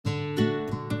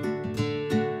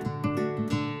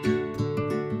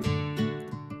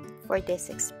For this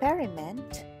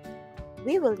experiment,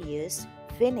 we will use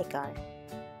vinegar,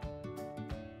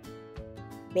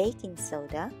 baking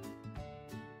soda,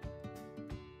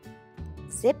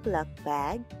 ZIPLOCK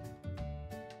bag,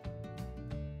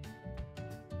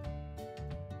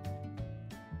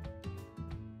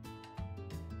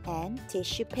 and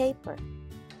tissue paper.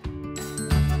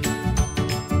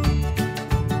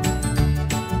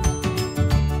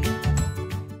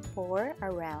 Pour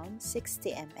around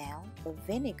 60 ml of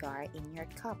vinegar in your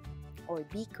cup or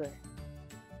beaker.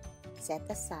 Set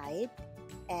aside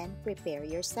and prepare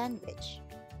your sandwich.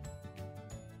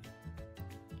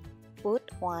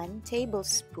 Put 1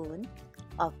 tablespoon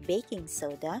of baking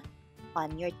soda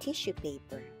on your tissue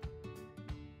paper.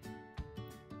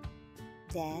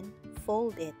 Then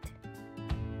fold it.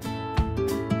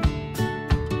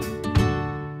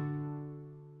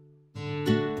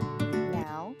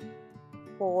 Now,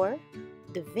 pour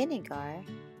the vinegar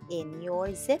in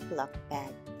your ZIPLOCK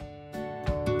bag.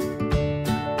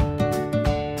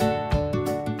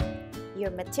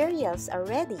 Your materials are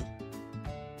ready.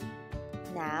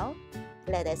 Now,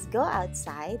 let us go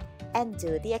outside and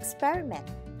do the experiment.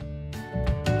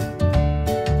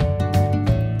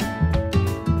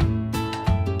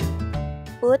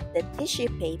 Put the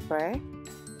tissue paper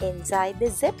inside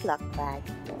the ZIPLOCK bag.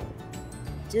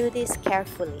 Do this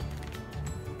carefully.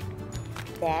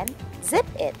 Then, zip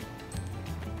it.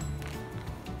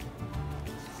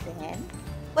 Then,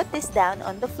 put this down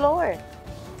on the floor.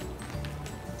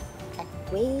 And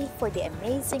wait for the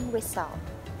amazing result.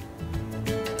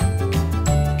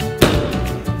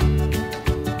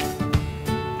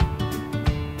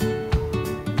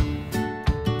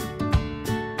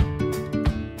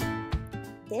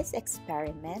 This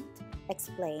experiment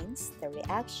explains the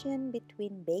reaction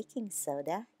between baking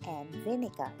soda and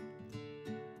vinegar.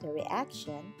 The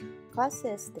reaction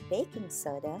causes the baking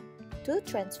soda to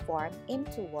transform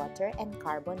into water and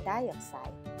carbon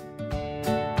dioxide.